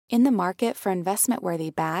In the market for investment-worthy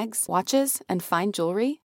bags, watches, and fine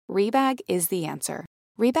jewelry, Rebag is the answer.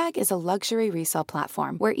 Rebag is a luxury resale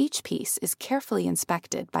platform where each piece is carefully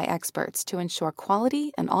inspected by experts to ensure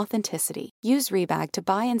quality and authenticity. Use Rebag to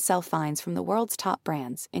buy and sell finds from the world's top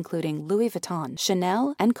brands, including Louis Vuitton,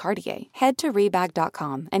 Chanel, and Cartier. Head to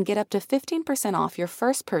Rebag.com and get up to 15% off your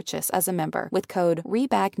first purchase as a member with code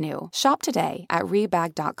REBAGNEW. Shop today at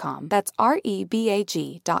Rebag.com. That's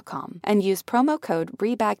REBAG.com. And use promo code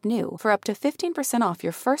REBAGNEW for up to 15% off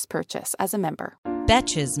your first purchase as a member.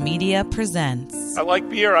 Betches Media presents. I like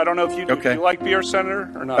beer. I don't know if you do. Okay. You like beer,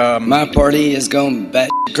 Senator, or not? My party is going bat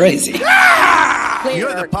crazy.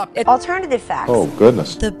 You're the pup. Alternative facts. Oh,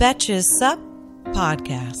 goodness. The Betches Sup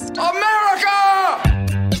Podcast. America!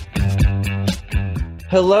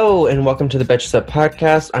 Hello, and welcome to the Betches Up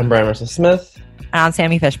Podcast. I'm Brian Russell Smith. And I'm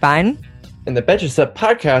Sammy Fishbein. And the Betches Up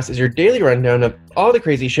Podcast is your daily rundown of all the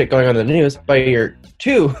crazy shit going on in the news by your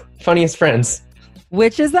two funniest friends.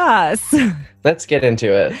 Which is us. Let's get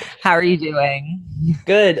into it. How are you doing?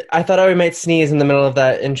 Good. I thought I might sneeze in the middle of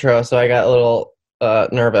that intro, so I got a little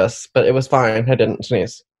nervous, but it was fine. I didn't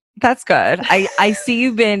sneeze. That's good. I see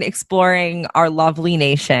you've been exploring our lovely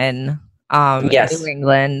nation, yes. New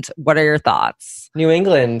England. What are your thoughts? New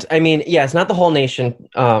England. I mean, yes, not the whole nation,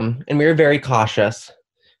 and we were very cautious.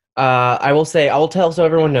 I will tell so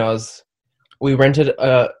everyone knows, we rented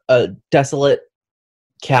a desolate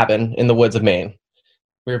cabin in the woods of Maine.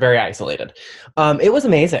 We were very isolated. It was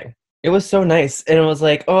amazing. It was so nice. And it was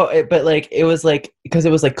like, because it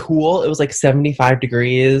was like cool. It was like 75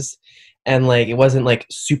 degrees and like, it wasn't like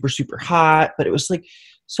super, super hot, but it was like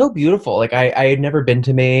so beautiful. Like I had never been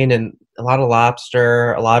to Maine, and a lot of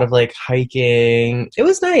lobster, a lot of like hiking. It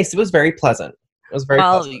was nice. It was very pleasant. It was very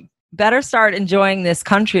pleasant. Better start enjoying this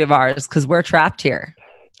country of ours because we're trapped here.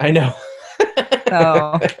 I know.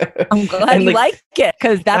 So I'm glad you like it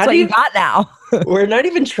because that's what you got now. We're not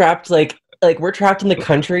even trapped like we're trapped in the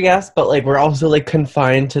country, yes, but like we're also like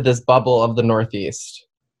confined to this bubble of the Northeast.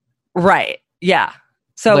 Right. Yeah.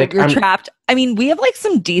 So like, you're trapped. I mean, we have like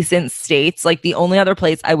some decent states. Like the only other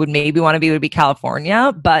place I would maybe want to be would be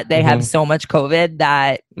California, but they have so much COVID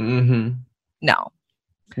that no.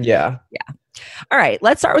 Yeah. Yeah. All right,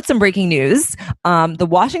 let's start with some breaking news. The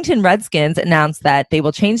Washington Redskins announced that they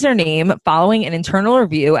will change their name following an internal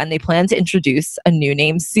review, and they plan to introduce a new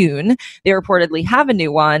name soon. They reportedly have a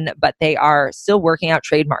new one, but they are still working out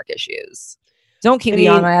trademark issues. Don't keep me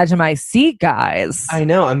on the edge of my seat, guys. I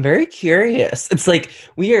know. I'm very curious. It's like,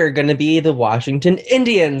 we are going to be the Washington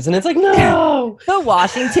Indians. And it's like, no. The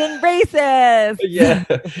Washington Racists. Yeah.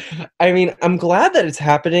 I mean, I'm glad that it's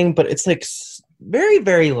happening, but it's like very,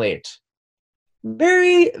 very late.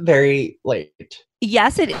 Very, very late.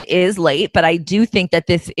 Yes, it is late, but I do think that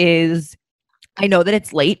I know that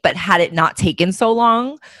it's late, but had it not taken so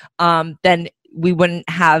long, then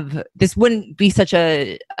this wouldn't be such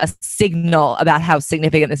a signal about how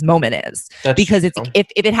significant this moment is. That's because it's if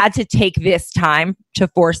it had to take this time to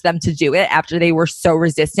force them to do it after they were so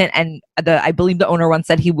resistant, and I believe the owner once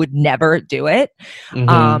said he would never do it.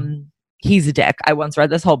 Mm-hmm. He's a dick. I once read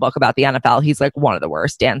this whole book about the NFL. He's like one of the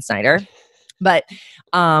worst, Dan Snyder. But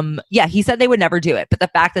he said they would never do it. But the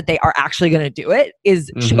fact that they are actually going to do it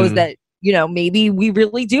shows that, maybe we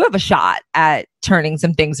really do have a shot at turning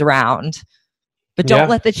some things around. But don't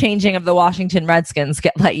let the changing of the Washington Redskins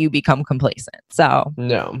let you become complacent. So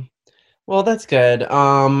no. Well, that's good.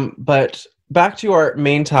 But back to our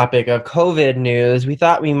main topic of COVID news, we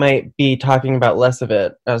thought we might be talking about less of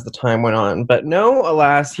it as the time went on. But no,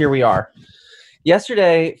 alas, here we are.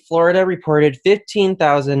 Yesterday, Florida reported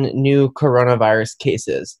 15,000 new coronavirus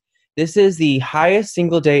cases. This is the highest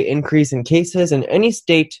single-day increase in cases in any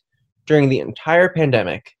state during the entire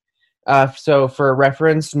pandemic. So for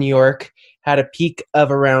reference, New York had a peak of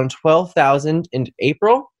around 12,000 in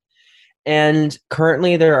April, and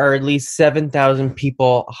currently there are at least 7,000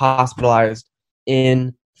 people hospitalized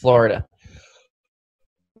in Florida.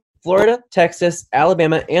 Florida, Texas,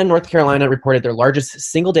 Alabama, and North Carolina reported their largest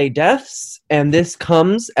single-day deaths, and this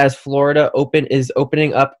comes as Florida is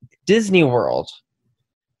opening up Disney World.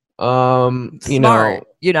 Smart,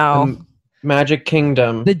 Magic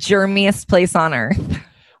Kingdom, the germiest place on earth,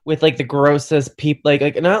 with like the grossest people,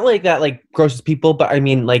 like not like that, like grossest people, but I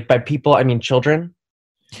mean, like by people, I mean children.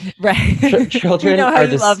 Right, children. You know how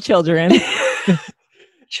you love children.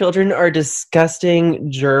 Children are disgusting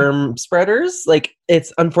germ spreaders. Like,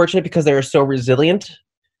 it's unfortunate because they are so resilient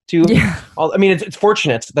to all. I mean, it's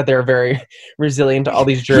fortunate that they're very resilient to all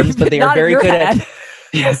these germs, but they are very good at.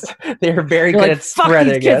 Yes, they are very good at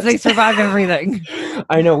spreading these kids, they survive everything.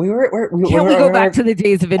 I know. Can't we go back to the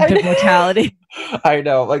days of infant mortality? I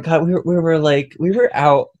know. Like we were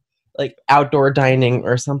out like outdoor dining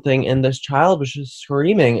or something, and this child was just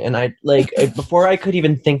screaming, and I like before I could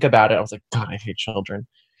even think about it, I was like, God, I hate children.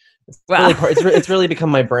 It's really become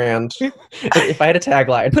my brand. If I had a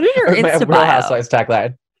tagline, put it in your my Insta Real bio. Housewives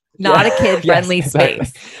tagline. Not a kid-friendly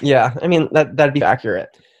space. Yeah, I mean that'd be accurate.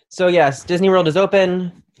 So yes, Disney World is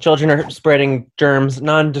open. Children are spreading germs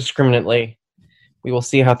non-discriminately. We will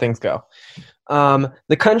see how things go.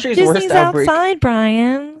 The country's Disney's worst outbreak. outside,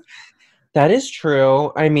 Brian. That is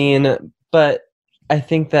true. I mean, but I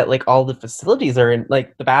think that like all the facilities are in,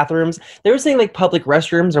 like the bathrooms. They were saying like public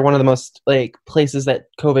restrooms are one of the most like places that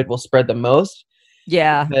COVID will spread the most.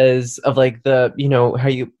 Yeah. Because of like the, you know, how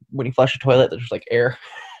when you flush a toilet, there's like air.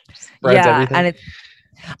 Spreads everything. And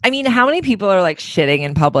I mean, how many people are like shitting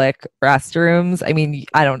in public restrooms? I mean,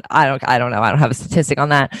 I don't know. I don't have a statistic on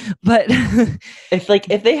that. But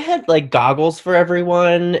if they had like goggles for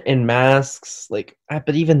everyone and masks, like,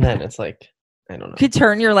 but even then, it's like, I don't know. Could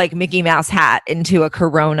turn your like Mickey Mouse hat into a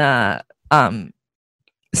Corona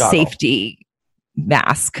safety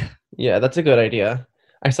mask. Yeah, that's a good idea.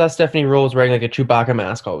 I saw Stephanie Rule was wearing like a Chewbacca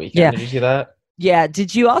mask all weekend. Yeah. Did you see that? Yeah.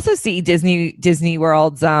 Did you also see Disney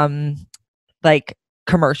World's like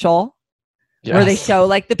commercial where they show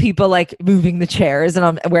like the people like moving the chairs and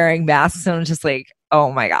I'm wearing masks and I'm just like,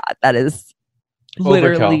 oh my God, that is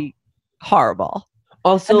literally horrible.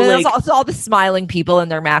 Also, and then like, there's also all the smiling people in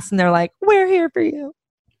their masks and they're like, we're here for you.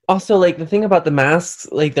 Also, like the thing about the masks,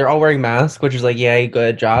 like they're all wearing masks, which is like, yay,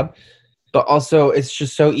 good job. But also, it's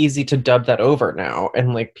just so easy to dub that over now,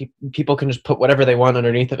 and like people can just put whatever they want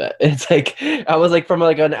underneath of it. It's like I was like, from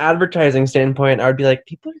like an advertising standpoint, I would be like,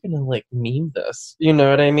 people are gonna like meme this, you know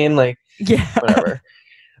what I mean? Like, yeah, whatever.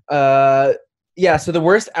 Yeah. So the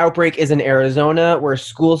worst outbreak is in Arizona, where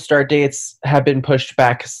school start dates have been pushed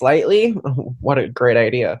back slightly. What a great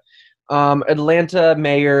idea! Atlanta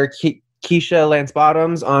Mayor Keisha Lance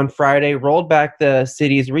Bottoms on Friday rolled back the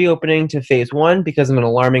city's reopening to phase 1 because of an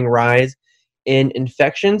alarming rise in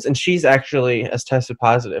infections, and she's actually has tested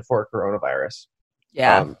positive for coronavirus.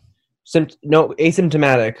 Yeah. No,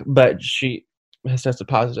 asymptomatic, but she has tested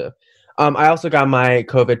positive. I also got my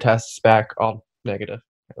COVID tests back, all negative,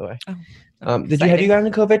 by the way. Have you gotten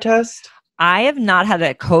a COVID test? I have not had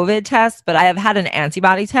a COVID test, but I have had an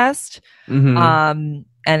antibody test, and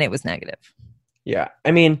it was negative. Yeah,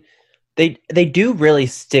 I mean, they do really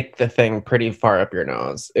stick the thing pretty far up your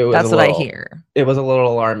nose. That's what I hear. It was a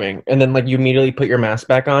little alarming, and then like you immediately put your mask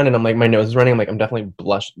back on, and I'm like, my nose is running. I'm like, I'm definitely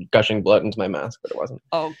gushing blood into my mask, but it wasn't.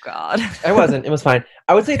 Oh God, I wasn't. It was fine.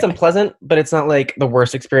 I would say it's unpleasant, but it's not like the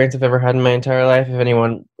worst experience I've ever had in my entire life. If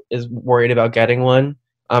anyone is worried about getting one,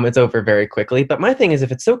 it's over very quickly. But my thing is,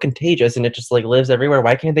 if it's so contagious and it just like lives everywhere,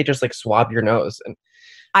 why can't they just like swab your nose? And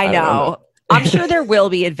I know. I'm sure there will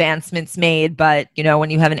be advancements made, but you know, when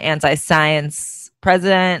you have an anti-science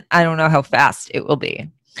president, I don't know how fast it will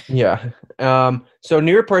be. Yeah. So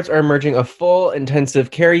new reports are emerging of full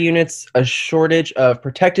intensive care units, a shortage of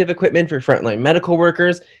protective equipment for frontline medical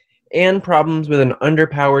workers, and problems with an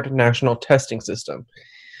underpowered national testing system.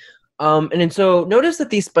 And so notice that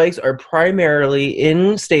these spikes are primarily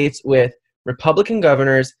in states with Republican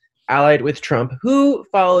governors allied with Trump, who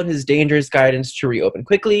followed his dangerous guidance to reopen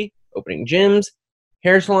quickly, opening gyms,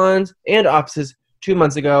 hair salons, and offices 2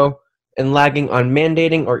 months ago, and lagging on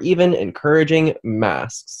mandating or even encouraging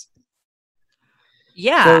masks.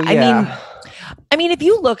 Yeah, so, yeah. I mean, if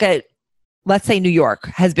you look at, let's say New York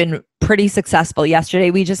has been pretty successful. Yesterday,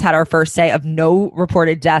 we just had our first day of no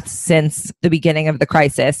reported deaths since the beginning of the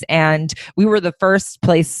crisis, and we were the first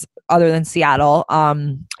place other than Seattle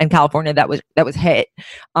and California that was hit.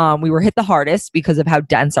 We were hit the hardest because of how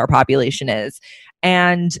dense our population is,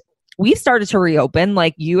 and we started to reopen.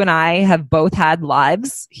 Like you and I have both had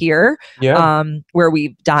lives here, where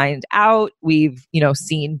we've dined out. We've,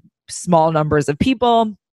 seen small numbers of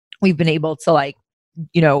people. We've been able to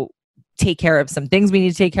take care of some things we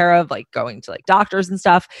need to take care of, like going to doctors and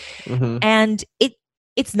stuff. Mm-hmm. And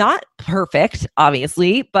it's not perfect,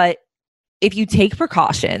 obviously, but if you take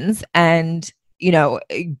precautions and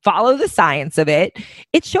follow the science of it,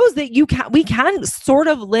 it shows that we can sort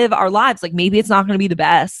of live our lives. Like maybe it's not going to be the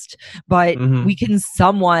best, but we can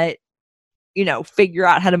somewhat, figure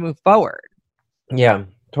out how to move forward. Yeah,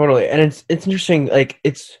 totally. And it's interesting. Like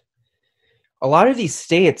it's a lot of these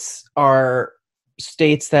states are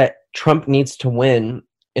states that Trump needs to win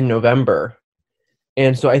in November.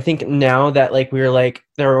 And so I think now that we were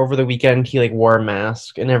there over the weekend, he wore a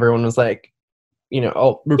mask and everyone was Republicans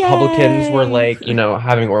Yay! Were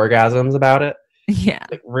having orgasms about it. Yeah.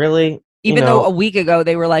 Really? Even though a week ago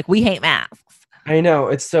they were like, we hate masks. I know.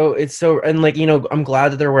 It's so, and I'm glad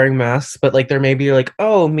that they're wearing masks, but there may be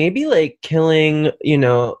maybe killing,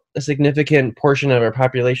 a significant portion of our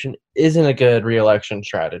population isn't a good re-election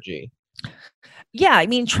strategy. Yeah, I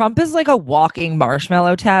mean, Trump is like a walking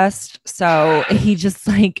marshmallow test. So he just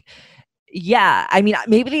like, yeah, I mean,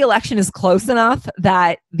 maybe the election is close enough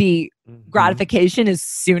that the gratification is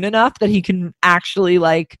soon enough that he can actually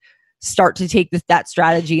like start to take that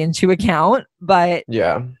strategy into account. But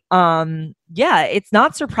yeah, it's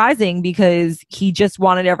not surprising because he just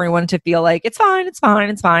wanted everyone to feel like it's fine.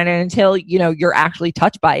 And until, you know, you're actually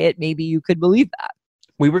touched by it, maybe you could believe that.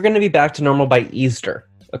 We were going to be back to normal by Easter,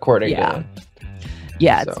 according to him.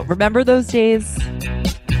 Yeah, so. Remember those days?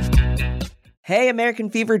 Hey, American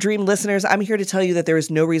Fever Dream listeners, I'm here to tell you that there is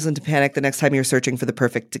no reason to panic the next time you're searching for the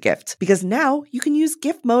perfect gift. Because now you can use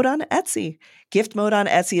gift mode on Etsy. Gift mode on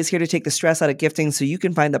Etsy is here to take the stress out of gifting so you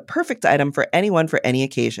can find the perfect item for anyone for any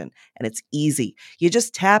occasion. And it's easy. You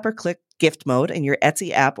just tap or click gift mode in your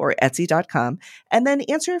Etsy app or Etsy.com, and then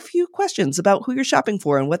answer a few questions about who you're shopping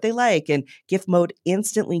for and what they like. And gift mode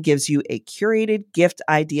instantly gives you a curated gift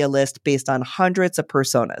idea list based on hundreds of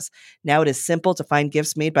personas. Now it is simple to find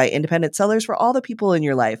gifts made by independent sellers for all the people in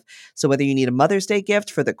your life. So whether you need a Mother's Day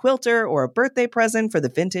gift for the quilter or a birthday present for the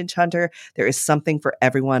vintage hunter, there is something for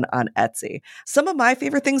everyone on Etsy. Some of my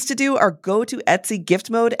favorite things to do are go to Etsy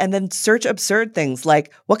gift mode and then search absurd things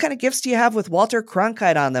like, what kind of gifts do you have with Walter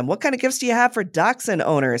Cronkite on them? What kind of gifts do you have for dachshund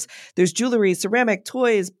owners? There's jewelry, ceramic,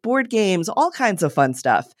 toys, board games, all kinds of fun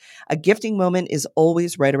stuff. A gifting moment is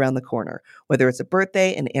always right around the corner, whether it's a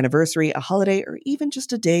birthday, an anniversary, a holiday, or even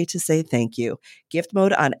just a day to say thank you. Gift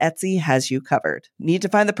mode on Etsy has you covered. Need to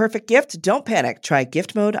find the perfect gift? Don't panic. Try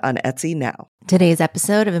gift mode on Etsy now. Today's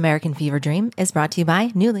episode of American Fever Dream is brought to you by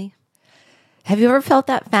Nuuly. Have you ever felt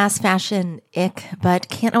that fast fashion ick, but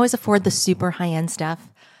can't always afford the super high-end stuff?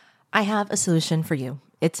 I have a solution for you.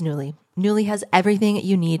 It's Nuuly. Nuuly has everything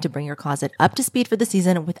you need to bring your closet up to speed for the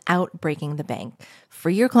season without breaking the bank.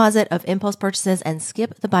 Free your closet of impulse purchases and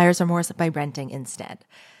skip the buyer's remorse by renting instead.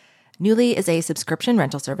 Nuuly is a subscription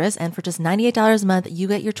rental service, and for just $98 a month, you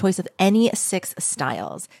get your choice of any 6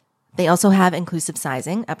 styles. They also have inclusive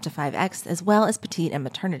sizing, up to 5X, as well as petite and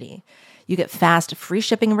maternity. You get fast, free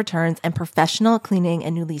shipping and returns, and professional cleaning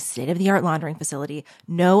and Nuuly's state-of-the-art laundering facility.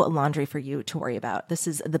 No laundry for you to worry about. This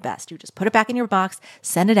is the best. You just put it back in your box,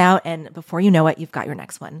 send it out, and before you know it, you've got your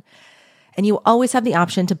next one. And you always have the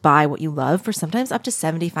option to buy what you love for sometimes up to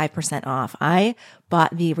 75% off. I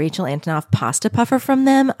bought the Rachel Antonoff pasta puffer from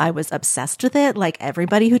them. I was obsessed with it, like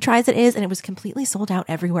everybody who tries it is, and it was completely sold out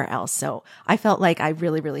everywhere else. So I felt like I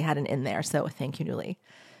really, really had an in there. So thank you, Nuuly.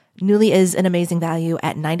 Nuuly is an amazing value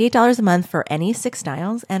at $98 a month for any 6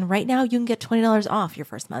 styles. And right now you can get $20 off your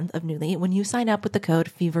first month of Nuuly when you sign up with the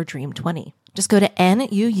code FEVERDREAM20. Just go to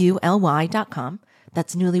NUULY.com.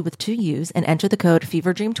 That's Nuuly with 2 U's, and enter the code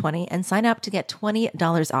FEVERDREAM20 and sign up to get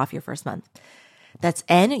 $20 off your first month. That's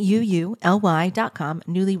NUULY.com,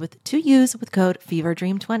 Nuuly with 2 U's with code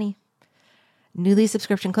FEVERDREAM20. Nuuly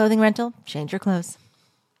subscription clothing rental. Change your clothes.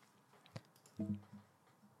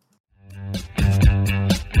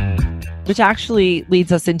 Which actually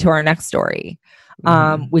leads us into our next story,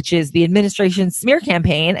 which is the administration's smear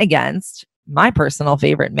campaign against my personal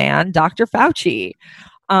favorite man, Dr. Fauci.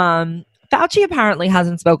 Fauci apparently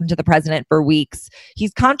hasn't spoken to the president for weeks.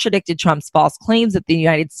 He's contradicted Trump's false claims that the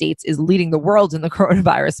United States is leading the world in the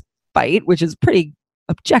coronavirus fight, which is pretty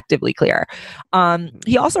objectively clear.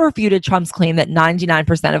 He also refuted Trump's claim that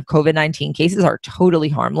 99% of COVID-19 cases are totally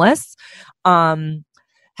harmless.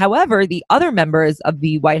 However, the other members of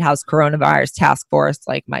the White House coronavirus task force,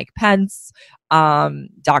 like Mike Pence,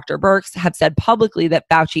 Dr. Birx, have said publicly that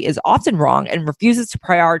Fauci is often wrong and refuses to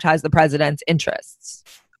prioritize the president's interests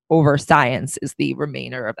over science, is the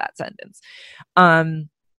remainder of that sentence. And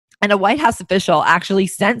a White House official actually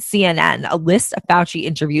sent CNN a list of Fauci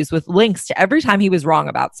interviews with links to every time he was wrong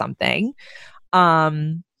about something,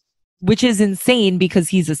 which is insane because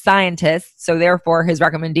he's a scientist. So therefore his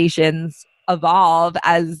recommendations evolve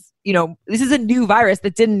as, you know, this is a new virus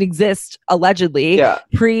that didn't exist allegedly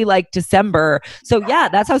pre December. So yeah,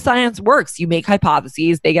 that's how science works. You make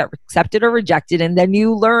hypotheses, they get accepted or rejected, and then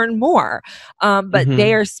you learn more. But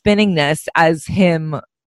they are spinning this as him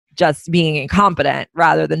just being incompetent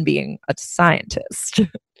rather than being a scientist.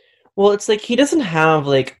 Well, it's like he doesn't have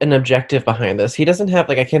like an objective behind this. He doesn't have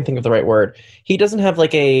like, I can't think of the right word. He doesn't have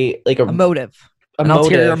like a motive, an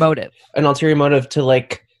ulterior motive to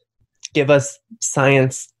like give us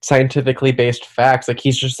scientifically based facts. Like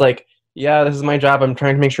he's just like, yeah, this is my job. I'm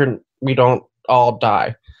trying to make sure we don't all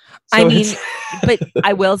die. So I mean, but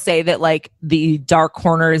I will say that like the dark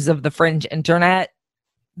corners of the fringe internet,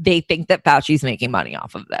 they think that Fauci's making money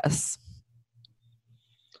off of this.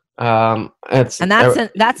 That's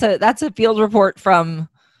a field report from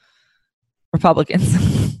Republicans.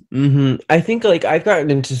 I think like I've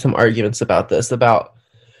gotten into some arguments about this, about,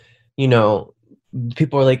 you know,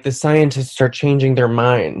 people are like, the scientists are changing their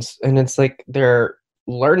minds, and it's like they're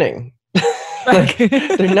learning. Like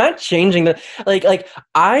they're not changing the like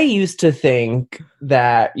I used to think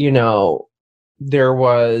that, you know, there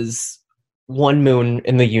was one moon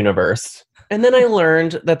in the universe, and then I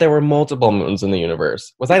learned that there were multiple moons in the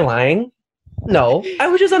universe. Was I lying? No, I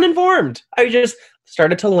was just uninformed. I just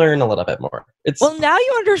started to learn a little bit more. Well, now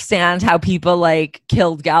you understand how people like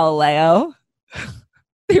killed Galileo.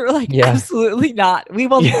 They were like, absolutely not. We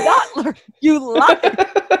will not learn. You lie.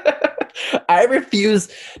 I refuse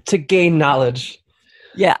to gain knowledge.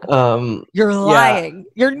 Yeah. You're lying.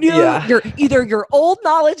 You're you're either your old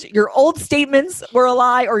knowledge, your old statements were a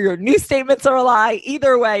lie, or your new statements are a lie.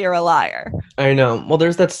 Either way, you're a liar. I know. Well,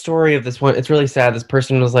 there's that story of this one. It's really sad. This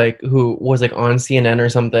person was like, who was like on CNN or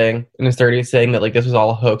something in his 30s, saying that like this was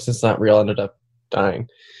all a hoax, it's not real, ended up dying.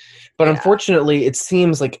 But unfortunately, it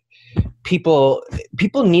seems like people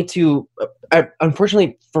need to,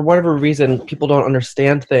 unfortunately, for whatever reason, people don't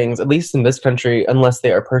understand things, at least in this country, unless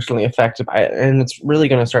they are personally affected by it. And it's really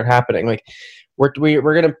going to start happening. Like we're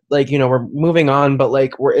going to, like, you know, we're moving on, but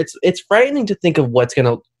like it's frightening to think of what's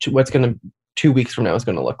going to 2 weeks from now is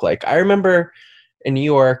going to look like. I remember in New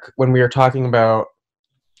York when we were talking about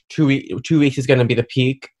 2 weeks is going to be the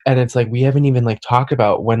peak. And it's like, we haven't even like talked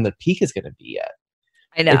about when the peak is going to be yet.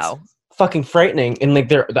 I know. It's fucking frightening. And like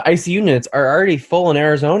the ICU units are already full in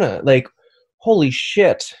Arizona. Like, holy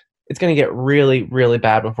shit. It's going to get really, really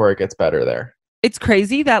bad before it gets better there. It's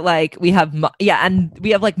crazy that like we have, and we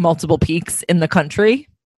have like multiple peaks in the country.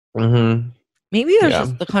 Mm-hmm. Maybe there's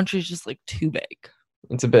just, the country's just like too big.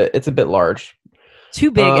 It's a bit large.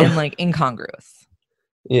 Too big and like incongruous.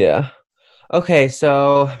 Yeah. Okay,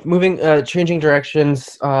 so changing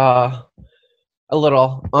directions a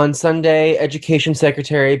little. On Sunday, Education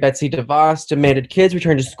Secretary Betsy DeVos demanded kids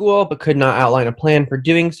return to school, but could not outline a plan for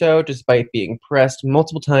doing so, despite being pressed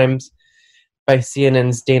multiple times by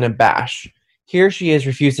CNN's Dana Bash. Here she is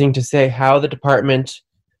refusing to say how the Department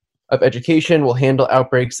of Education will handle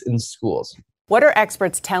outbreaks in schools. What are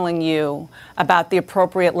experts telling you about the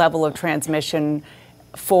appropriate level of transmission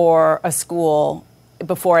for a school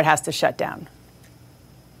before it has to shut down?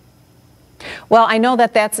 Well, I know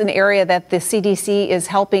that that's an area that the CDC is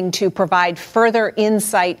helping to provide further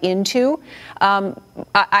insight into.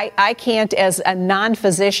 I can't, as a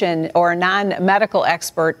non-physician or a non-medical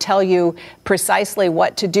expert, tell you precisely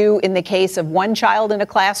what to do in the case of one child in a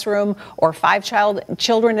classroom or 5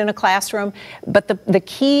 children in a classroom. But the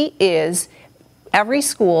key is every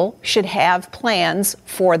school should have plans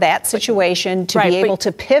for that situation to be able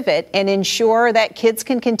to pivot and ensure that kids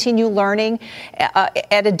can continue learning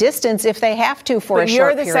at a distance if they have to for a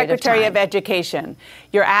short period of time. You're the Secretary of Education.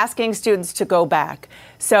 You're asking students to go back.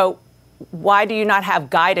 So why do you not have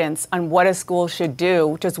guidance on what a school should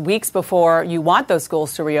do just weeks before you want those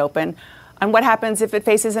schools to reopen, on what happens if it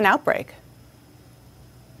faces an outbreak?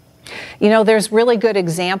 You know, there's really good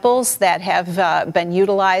examples that have been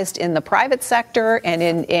utilized in the private sector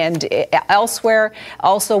and elsewhere,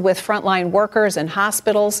 also with frontline workers and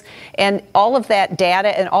hospitals. And all of that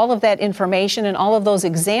data and all of that information and all of those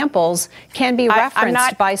examples can be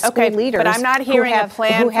referenced by school leaders. But I'm not hearing a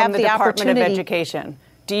plan from the Department of Education.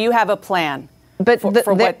 Do you have a plan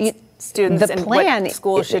for what students and what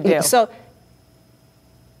schools should do? So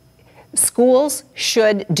schools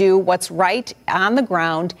should do what's right on the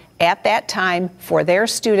ground at that time for their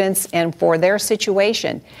students and for their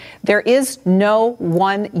situation. There is no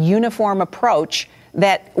one uniform approach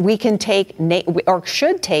that we can take or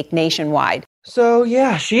should take nationwide. So,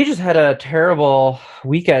 yeah, she just had a terrible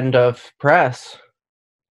weekend of press.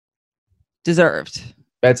 Deserved.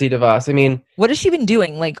 Betsy DeVos. I mean, what has she been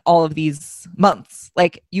doing like all of these months?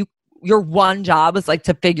 Like your one job is like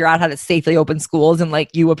to figure out how to safely open schools, and like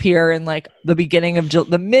you appear in like the beginning of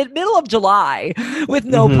the middle of July with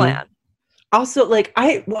no plan. Also, like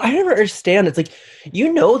I never understand. It's like,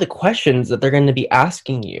 you know, the questions that they're going to be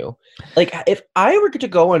asking you. Like if I were to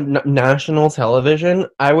go on national television,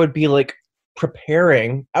 I would be like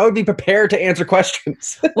preparing. I would be prepared to answer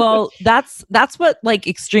questions. Well, that's what like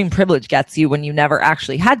extreme privilege gets you when you never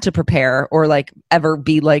actually had to prepare or like ever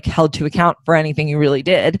be like held to account for anything you really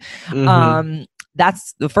did.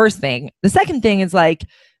 That's the first thing. The second thing is like,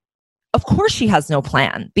 of course she has no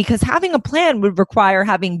plan, because having a plan would require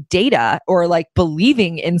having data or like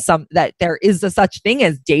believing in that there is a such thing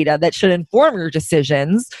as data that should inform your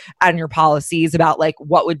decisions and your policies about like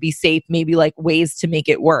what would be safe, maybe like ways to make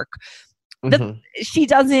it work. She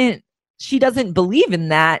doesn't she doesn't believe in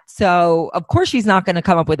that. So of course she's not going to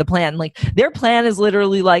come up with a plan. Like their plan is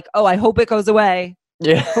literally like, oh, I hope it goes away.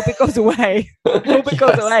 Yeah. Hope it goes away. Hope it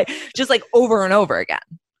goes away. Just like over and over again.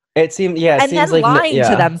 It seemed, and seems then like lying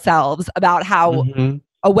to themselves about how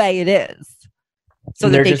away it is. So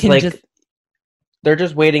and that they can they're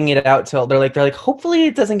just waiting it out till they're like, hopefully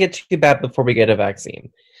it doesn't get too bad before we get a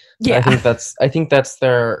vaccine. Yeah. I think that's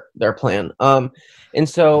their plan. And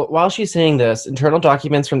so while she's saying this, internal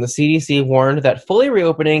documents from the CDC warned that fully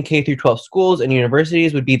reopening K-12 schools and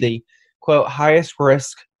universities would be the, quote, highest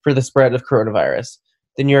risk for the spread of coronavirus.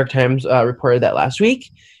 The New York Times reported that last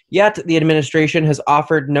week. Yet the administration has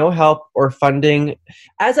offered no help or funding.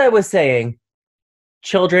 As I was saying,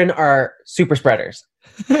 children are super spreaders.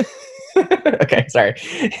 Okay, sorry.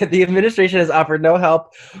 The administration has offered no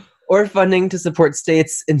help or funding to support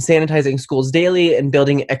states in sanitizing schools daily and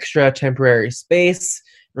building extra temporary space.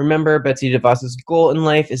 Remember, Betsy DeVos's goal in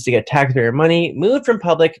life is to get taxpayer money moved from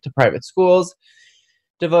public to private schools.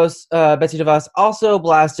 Betsy DeVos also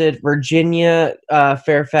blasted Virginia,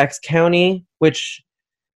 Fairfax County, which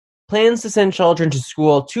plans to send children to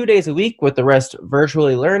school 2 days a week with the rest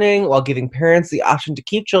virtually learning while giving parents the option to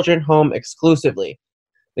keep children home exclusively.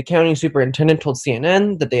 The county superintendent told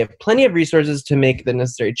CNN that they have plenty of resources to make the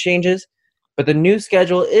necessary changes, but the new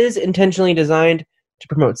schedule is intentionally designed to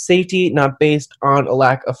promote safety, not based on a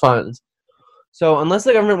lack of funds. So unless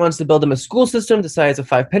the government wants to build them a school system the size of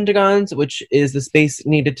 5 pentagons, which is the space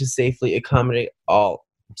needed to safely accommodate all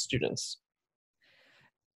students.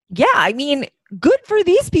 Yeah, I mean, good for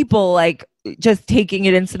these people, like just taking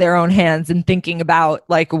it into their own hands and thinking about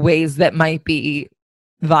like ways that might be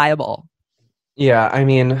viable. Yeah, I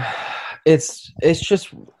mean, it's just,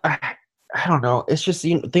 I don't know. It's just,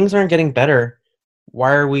 things aren't getting better.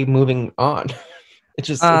 Why are we moving on? It's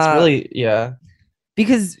just, it's really, yeah.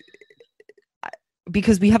 Because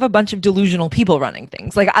we have a bunch of delusional people running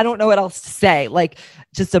things. Like, I don't know what else to say. Like,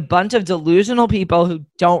 just a bunch of delusional people who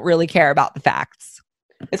don't really care about the facts.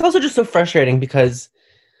 It's also just so frustrating because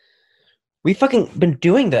we fucking been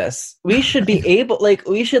doing this. We should be able, like,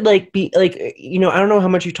 we should, like, be, like, I don't know how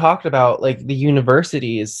much you talked about, like, the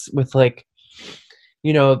universities with, like,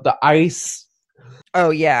 the ICE. Oh,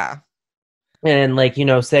 yeah. And, like,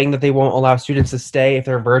 saying that they won't allow students to stay if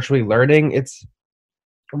they're virtually learning. It's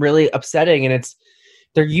really upsetting. And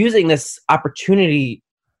they're using this opportunity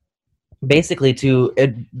basically to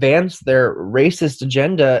advance their racist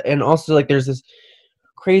agenda. And also, like, there's this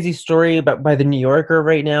crazy story by the New Yorker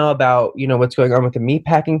right now about, what's going on with the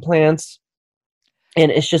meatpacking plants.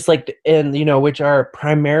 And it's just like, and, which are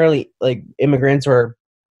primarily like immigrants or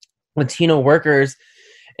Latino workers.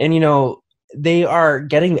 And, they are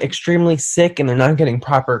getting extremely sick and they're not getting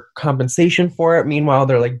proper compensation for it. Meanwhile,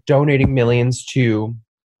 they're like donating millions to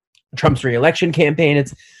Trump's reelection campaign.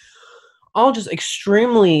 It's all just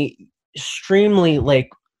extremely like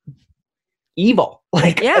evil.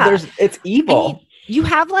 Like, yeah, it's evil. I mean, you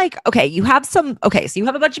have so you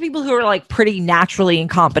have a bunch of people who are like pretty naturally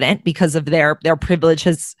incompetent because of their privilege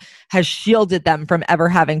has shielded them from ever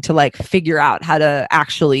having to like figure out how to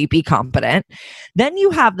actually be competent. Then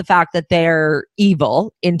you have the fact that they're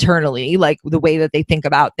evil internally, like the way that they think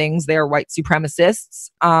about things. They're white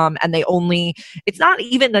supremacists. And it's not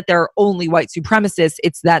even that they're only white supremacists.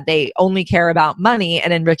 It's that they only care about money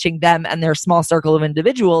and enriching them and their small circle of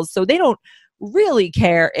individuals. So they don't really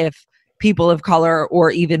care if people of color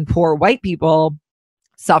or even poor white people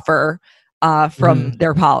suffer from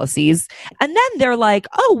their policies. And then they're like,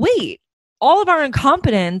 oh, wait, all of our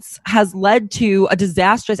incompetence has led to a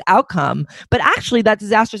disastrous outcome. But actually, that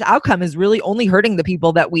disastrous outcome is really only hurting the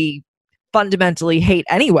people that we fundamentally hate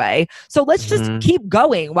anyway. So let's just keep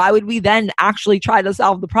going. Why would we then actually try to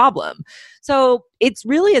solve the problem? So it's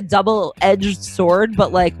really a double-edged sword,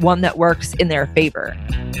 but like one that works in their favor.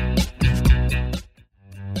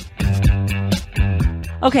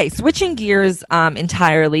 Okay, switching gears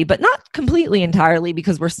entirely, but not completely entirely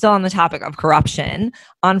because we're still on the topic of corruption.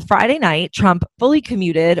 On Friday night, Trump fully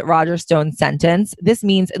commuted Roger Stone's sentence. This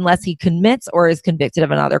means unless he commits or is convicted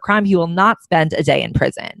of another crime, he will not spend a day in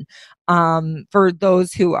prison. For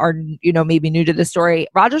those who are, maybe new to the story,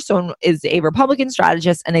 Roger Stone is a Republican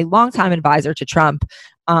strategist and a longtime advisor to Trump.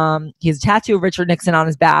 He has a tattoo of Richard Nixon on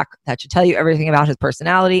his back. That should tell you everything about his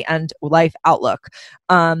personality and life outlook.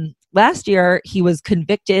 Last year, he was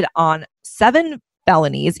convicted on 7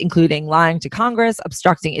 felonies, including lying to Congress,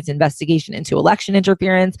 obstructing its investigation into election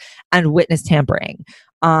interference, and witness tampering.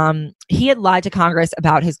 He had lied to Congress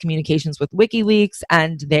about his communications with WikiLeaks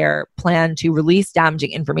and their plan to release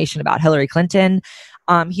damaging information about Hillary Clinton.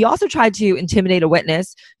 He also tried to intimidate a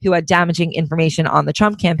witness who had damaging information on the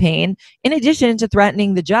Trump campaign, in addition to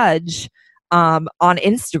threatening the judge on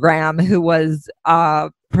Instagram who was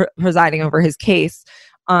presiding over his case.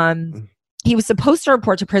 He was supposed to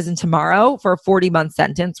report to prison tomorrow for a 40-month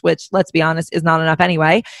sentence, which, let's be honest, is not enough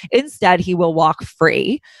anyway. Instead, he will walk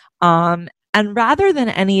free. And rather than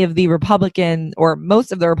any of the Republican or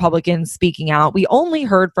most of the Republicans speaking out, we only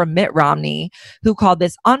heard from Mitt Romney, who called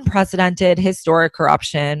this unprecedented, historic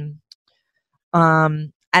corruption.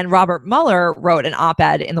 And Robert Mueller wrote an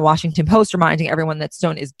op-ed in the Washington Post reminding everyone that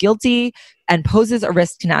Stone is guilty and poses a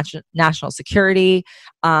risk to national security,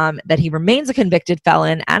 that he remains a convicted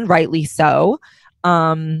felon, and rightly so.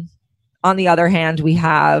 On the other hand, we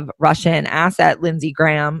have Russian asset Lindsey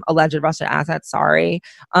Graham, alleged Russian asset,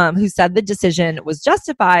 who said the decision was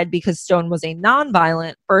justified because Stone was a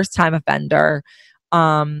nonviolent first-time offender.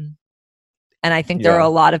 And I think there are a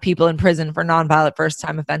lot of people in prison for nonviolent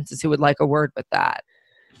first-time offenses who would like a word with that.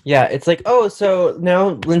 Yeah, it's like, oh, so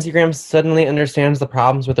now Lindsey Graham suddenly understands the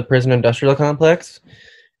problems with the prison industrial complex.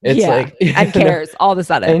 It's like, and cares all of a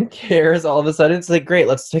sudden. It's like, great,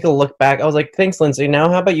 let's take a look back. I was like, thanks, Lindsey. Now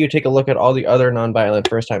how about you take a look at all the other nonviolent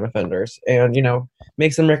first-time offenders and,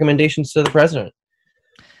 make some recommendations to the president.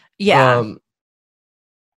 Yeah.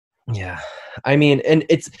 Yeah. I mean, and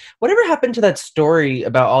it's whatever happened to that story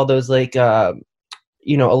about all those alleged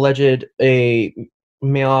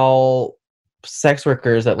male sex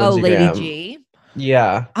workers at Lindsey Lady Graham. G?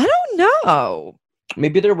 Yeah. I don't know.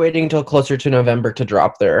 Maybe they're waiting until closer to November to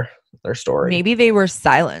drop their story. Maybe they were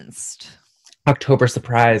silenced. October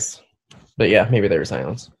surprise. But yeah, maybe they were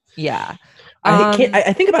silenced. Yeah.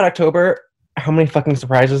 I think about October, how many fucking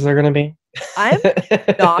surprises there are going to be. I'm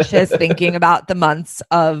nauseous thinking about the months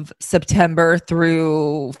of September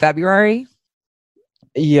through February.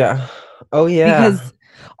 Yeah. Oh, yeah. Because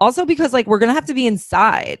we're going to have to be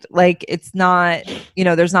inside. Like, it's not,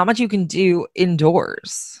 there's not much you can do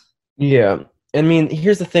indoors. Yeah. I mean,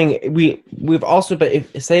 here's the thing. We've also, but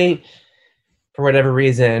if, say, for whatever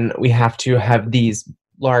reason, we have to have these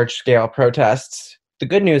large-scale protests, the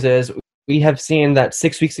good news is we have seen that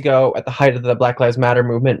 6 weeks ago at the height of the Black Lives Matter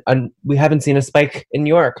movement, and we haven't seen a spike in New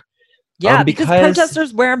York. Yeah, because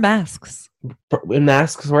protesters wear masks.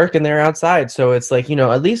 Masks work and they're outside. So it's like,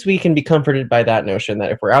 at least we can be comforted by that notion that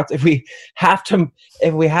if we have to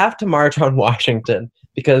march on Washington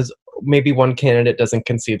because maybe one candidate doesn't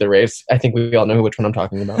concede the race. I think we all know which one I'm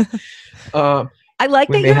talking about. I like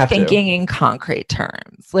that you're thinking in concrete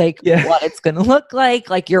terms, what it's going to look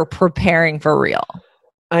like you're preparing for real.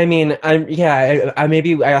 I mean,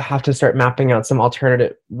 maybe I have to start mapping out some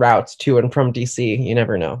alternative routes to and from DC. You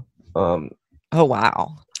never know. Oh,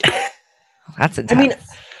 wow. That's intense. I mean,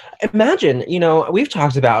 imagine, we've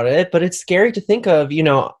talked about it, but it's scary to think of,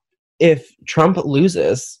 if Trump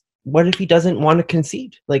loses, what if he doesn't want to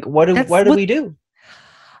concede? Like, what do we do?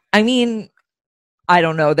 I mean, I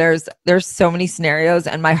don't know. There's so many scenarios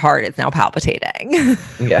and my heart is now palpitating.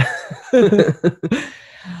 Yeah.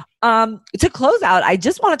 To close out, I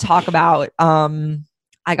just want to talk about,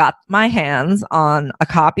 I got my hands on a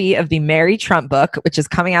copy of the Mary Trump book, which is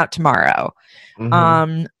coming out tomorrow.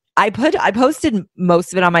 Mm-hmm. I posted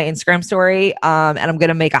most of it on my Instagram story, and I'm going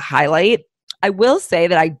to make a highlight. I will say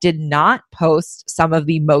that I did not post some of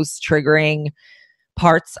the most triggering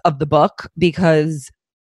parts of the book because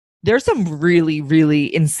there's some really,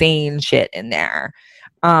 really insane shit in there.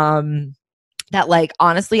 That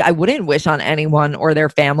honestly, I wouldn't wish on anyone or their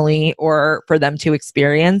family or for them to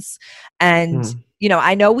experience. And,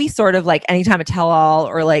 I know we sort of anytime a tell-all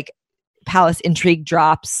or palace intrigue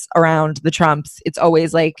drops around the Trumps, it's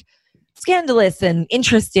always scandalous and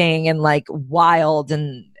interesting and wild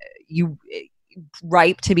and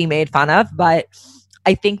ripe to be made fun of. But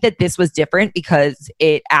I think that this was different because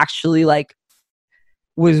it actually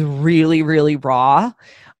was really, really raw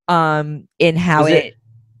in how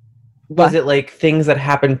Was it things that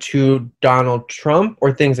happened to Donald Trump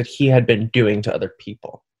or things that he had been doing to other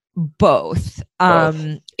people? Both.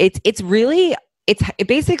 It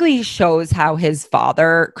basically shows how his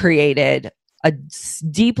father created a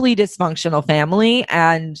deeply dysfunctional family,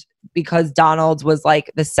 and because Donald was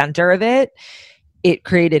the center of it, it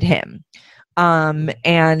created him.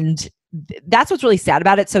 And that's what's really sad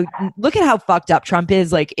about it. So look at how fucked up Trump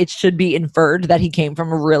is. It should be inferred that he came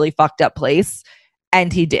from a really fucked up place,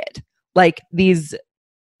 and he did.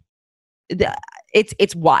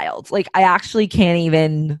 It's wild. I actually can't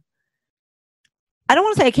even, I don't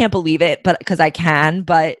want to say I can't believe it, but because I can,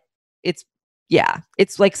 but it's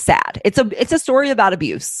sad. It's a story about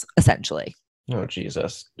abuse, essentially. Oh,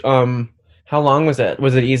 Jesus. How long was it?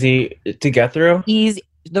 Was it easy to get through?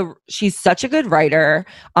 she's such a good writer.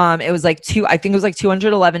 It was like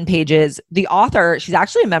 211 pages. The author, she's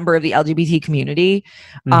actually a member of the LGBT community.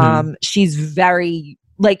 She's very,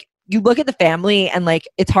 like, you look at the family and like,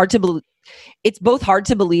 it's both hard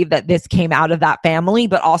to believe that this came out of that family,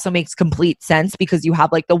 but also makes complete sense because you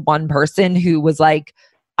have like the one person who was like,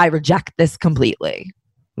 I reject this completely.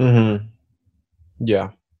 Yeah.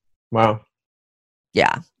 Wow.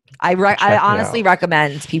 Yeah. I honestly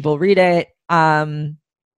recommend people read it.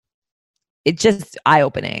 It's just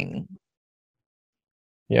eye-opening.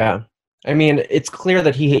 Yeah. I mean, it's clear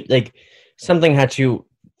that he, like,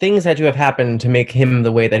 things had to have happened to make him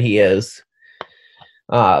the way that he is.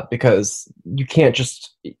 Because you can't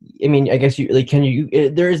just, I mean, I guess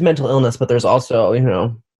there is mental illness, but there's also,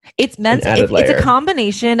 it's a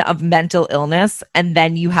combination of mental illness, and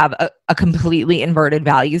then you have a completely inverted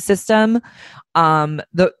value system.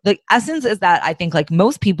 The essence is that I think like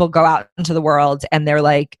most people go out into the world and they're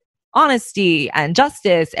like, honesty and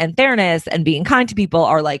justice and fairness and being kind to people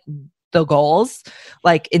are like the goals,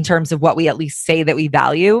 like in terms of what we at least say that we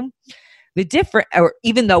value. Or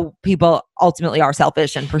even though people ultimately are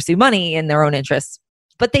selfish and pursue money in their own interests,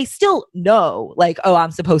 but they still know like, oh,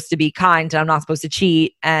 I'm supposed to be kind and I'm not supposed to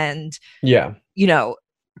cheat. And,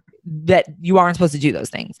 that you aren't supposed to do those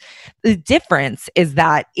things. The difference is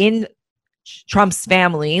that in Trump's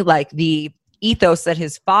family, like the ethos that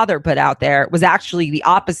his father put out there was actually the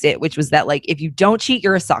opposite, which was that like, if you don't cheat,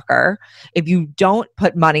 you're a sucker. If you don't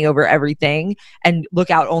put money over everything and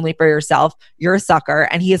look out only for yourself, you're a sucker.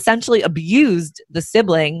 And he essentially abused the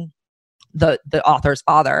sibling, the author's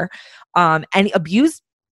father, and he abused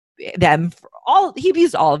them he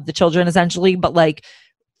abused all of the children essentially, but like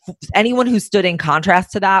anyone who stood in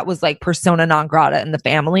contrast to that was like persona non grata in the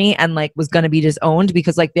family and like was going to be disowned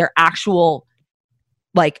because like their actual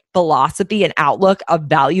like philosophy and outlook of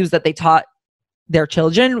values that they taught their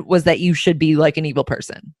children was that you should be like an evil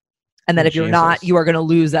person. And that if you're not, you are going to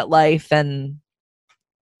lose at life. And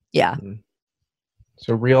yeah.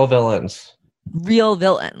 So real villains.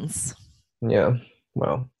 Yeah.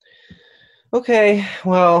 Well, okay.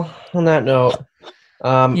 Well, on that note,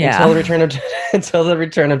 until the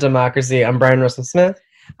return of democracy, I'm Brian Russell Smith.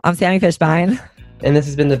 I'm Sammy Fishbein. And this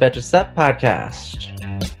has been the Betches Sup Podcast.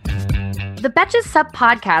 The Betches Sup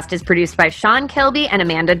Podcast is produced by Sean Kilby and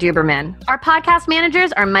Amanda Duberman. Our podcast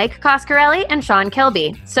managers are Mike Coscarelli and Sean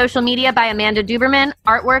Kilby. Social media by Amanda Duberman.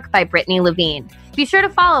 Artwork by Brittany Levine. Be sure to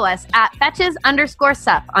follow us at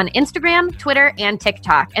Betches_Sup on Instagram, Twitter, and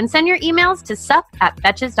TikTok. And send your emails to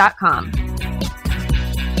sup@betches.com.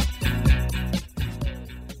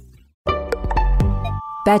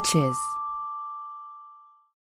 Betches.